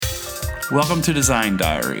Welcome to Design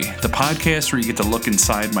Diary, the podcast where you get to look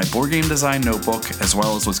inside my board game design notebook as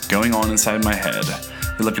well as what's going on inside my head.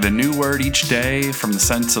 We look at a new word each day from the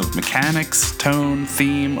sense of mechanics, tone,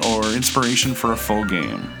 theme, or inspiration for a full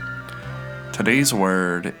game. Today's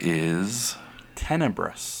word is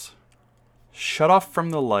tenebrous. Shut off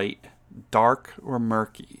from the light, dark or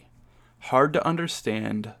murky, hard to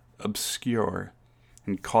understand, obscure,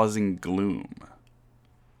 and causing gloom.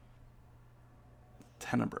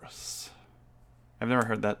 Tenebrous. I've never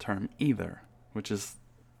heard that term either, which is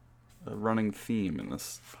a running theme in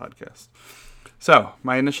this podcast. So,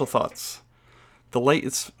 my initial thoughts. The light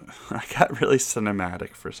is... I got really cinematic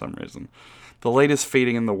for some reason. The light is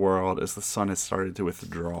fading in the world as the sun has started to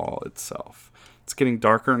withdraw itself. It's getting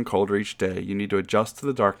darker and colder each day. You need to adjust to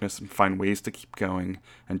the darkness and find ways to keep going,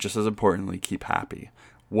 and just as importantly, keep happy.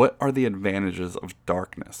 What are the advantages of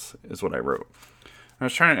darkness, is what I wrote.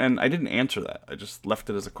 And I didn't answer that. I just left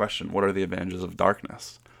it as a question. What are the advantages of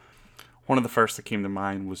darkness? One of the first that came to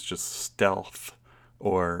mind was just stealth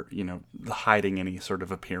or, hiding any sort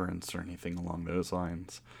of appearance or anything along those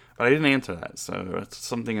lines. But I didn't answer that, so it's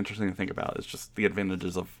something interesting to think about. It's just the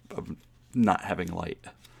advantages of not having light.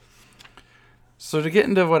 So to get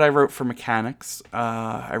into what I wrote for mechanics,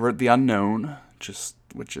 I wrote the unknown,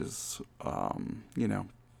 which is,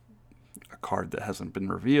 a card that hasn't been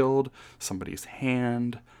revealed, somebody's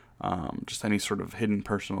hand, just any sort of hidden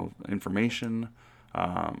personal information.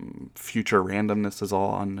 Future randomness is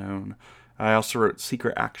all unknown. I also wrote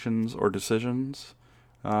secret actions or decisions.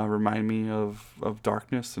 Remind me of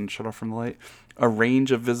darkness and shut off from the light. A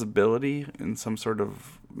range of visibility in some sort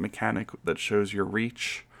of mechanic that shows your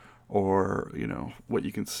reach or, what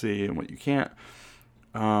you can see and what you can't.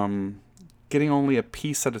 Getting only a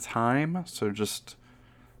piece at a time. So just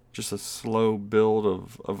a slow build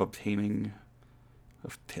of obtaining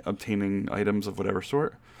items of whatever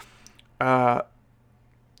sort. I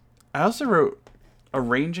also wrote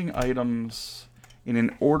arranging items in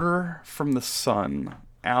an order from the sun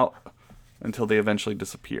out until they eventually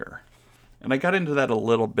disappear. And I got into that a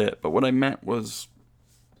little bit, but what I meant was,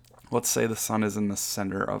 let's say the sun is in the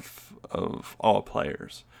center of all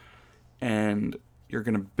players, and you're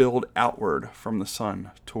going to build outward from the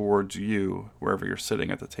sun towards you, wherever you're sitting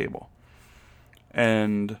at the table.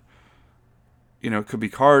 And, it could be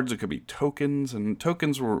cards, it could be tokens, and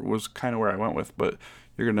tokens was kind of where I went with, but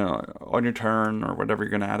you're going to, on your turn or whatever, you're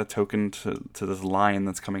going to add a token to this line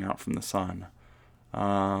that's coming out from the sun.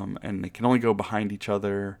 And they can only go behind each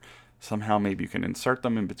other. Somehow maybe you can insert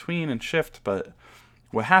them in between and shift, but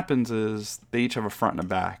what happens is they each have a front and a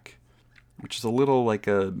back, which is a little like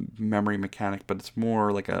a memory mechanic, but it's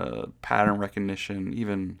more like a pattern recognition,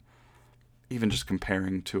 even just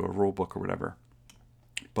comparing to a rule book or whatever.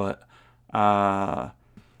 But I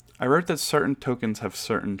wrote that certain tokens have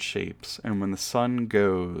certain shapes, and when the sun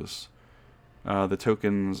goes, the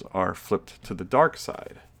tokens are flipped to the dark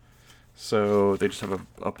side. So they just have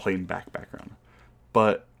a plain background.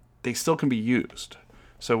 But they still can be used.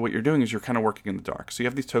 So what you're doing is you're kind of working in the dark. So you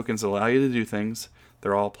have these tokens that allow you to do things.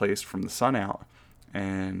 They're all placed from the sun out.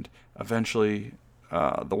 And eventually,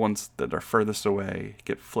 the ones that are furthest away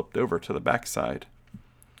get flipped over to the backside.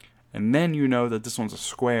 And then you know that this one's a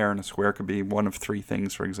square, and a square could be one of three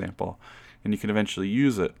things, for example. And you can eventually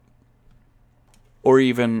use it. Or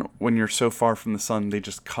even when you're so far from the sun, they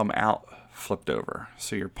just come out flipped over.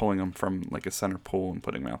 So you're pulling them from like a center pool and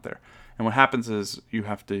putting them out there. And what happens is you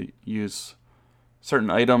have to use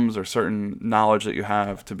certain items or certain knowledge that you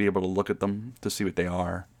have to be able to look at them to see what they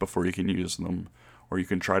are before you can use them. Or you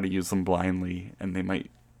can try to use them blindly and they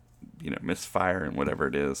might, misfire and whatever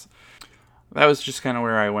it is. That was just kind of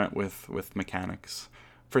where I went with mechanics.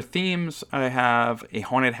 For themes, I have a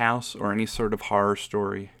haunted house or any sort of horror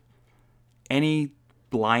story. Anything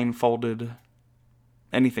blindfolded,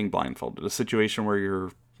 a situation where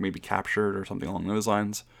you're maybe captured or something along those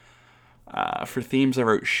lines. For themes, I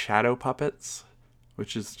wrote shadow puppets,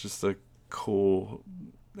 which is just a cool,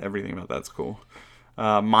 everything about that's cool.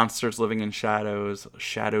 Monsters living in shadows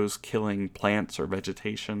killing plants or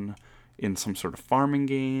vegetation in some sort of farming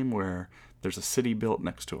game where there's a city built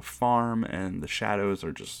next to a farm and the shadows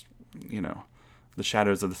are just, the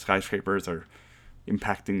shadows of the skyscrapers are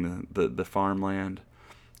impacting the farmland.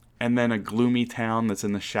 And then a gloomy town that's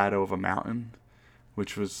in the shadow of a mountain,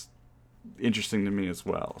 which was interesting to me as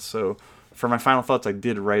well. So for my final thoughts, I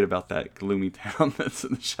did write about that gloomy town that's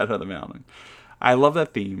in the shadow of the mountain. I love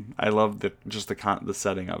that theme. I love the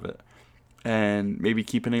setting of it. And maybe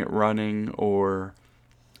keeping it running or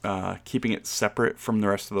keeping it separate from the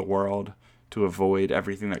rest of the world to avoid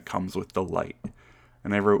everything that comes with the light.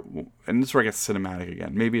 And I wrote, and this is where it gets cinematic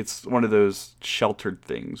again. Maybe it's one of those sheltered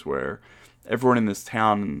things where everyone in this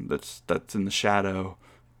town that's in the shadow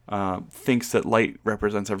thinks that light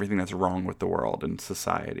represents everything that's wrong with the world and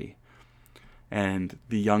society. And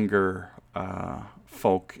the younger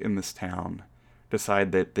folk in this town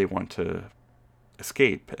decide that they want to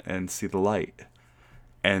escape and see the light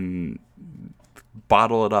and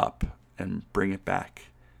bottle it up and bring it back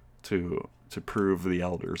to prove the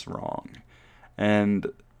elders wrong. And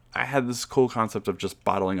I had this cool concept of just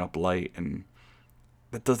bottling up light, and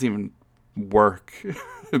that doesn't even work.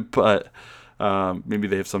 But maybe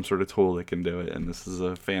they have some sort of tool that can do it, and this is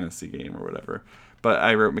a fantasy game or whatever. But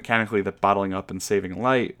I wrote mechanically that bottling up and saving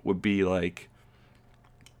light would be like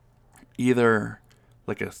either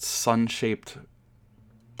like a sun-shaped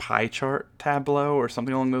pie chart tableau or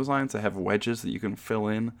something along those lines that have wedges that you can fill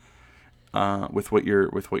in with what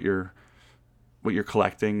you're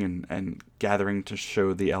collecting and gathering to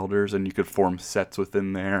show the elders, and you could form sets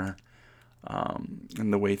within there,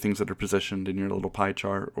 and the way things that are positioned in your little pie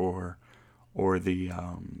chart, or the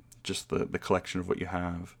just the collection of what you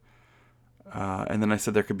have. And then I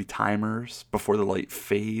said there could be timers before the light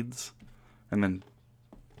fades, and then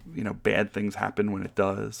bad things happen when it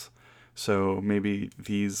does. So maybe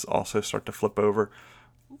these also start to flip over.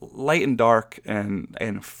 Light and dark and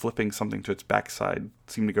flipping something to its backside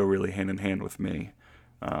seem to go really hand in hand with me.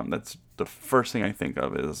 That's the first thing I think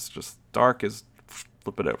of is just dark is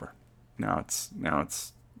flip it over. Now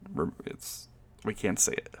it's we can't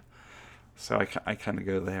say it. So I kind of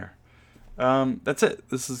go there. That's it.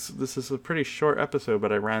 This is a pretty short episode,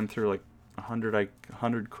 but I ran through like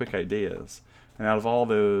 100 quick ideas. And out of all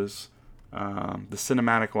those, the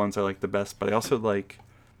cinematic ones I like the best, but I also like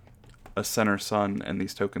a center sun and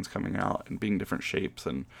these tokens coming out and being different shapes,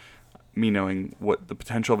 and me knowing what the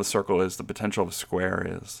potential of a circle is, the potential of a square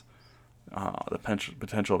is, the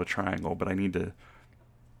potential of a triangle. But I need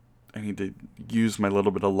to use my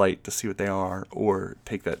little bit of light to see what they are, or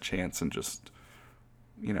take that chance and just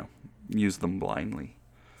use them blindly.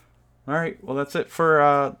 All right, well that's it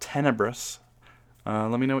for Tenebrous.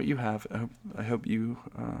 Let me know what you have. I hope you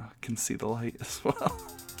can see the light as well.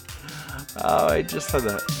 Oh, I just said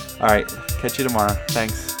that. All right, catch you tomorrow.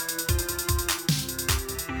 Thanks.